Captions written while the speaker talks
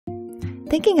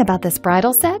Thinking about this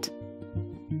bridal set?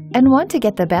 And want to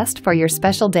get the best for your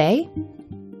special day?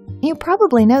 You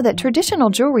probably know that traditional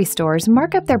jewelry stores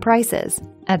mark up their prices.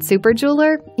 At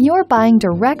SuperJeweler, you're buying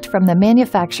direct from the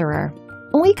manufacturer.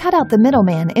 We cut out the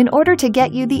middleman in order to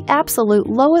get you the absolute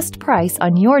lowest price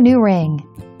on your new ring.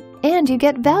 And you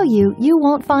get value you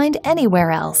won't find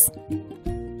anywhere else.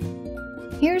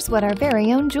 Here's what our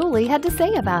very own Julie had to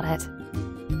say about it.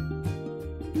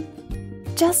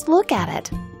 Just look at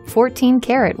it.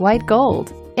 14-karat white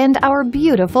gold. And our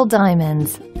beautiful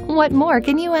diamonds. What more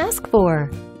can you ask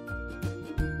for?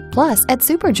 Plus, at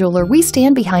SuperJeweler, we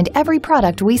stand behind every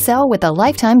product we sell with a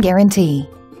lifetime guarantee.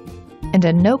 And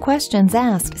a no questions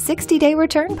asked 60-day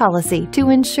return policy to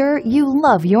ensure you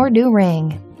love your new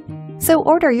ring. So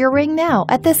order your ring now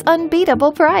at this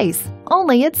unbeatable price,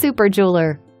 only at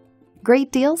SuperJeweler.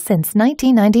 Great deal since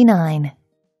 1999.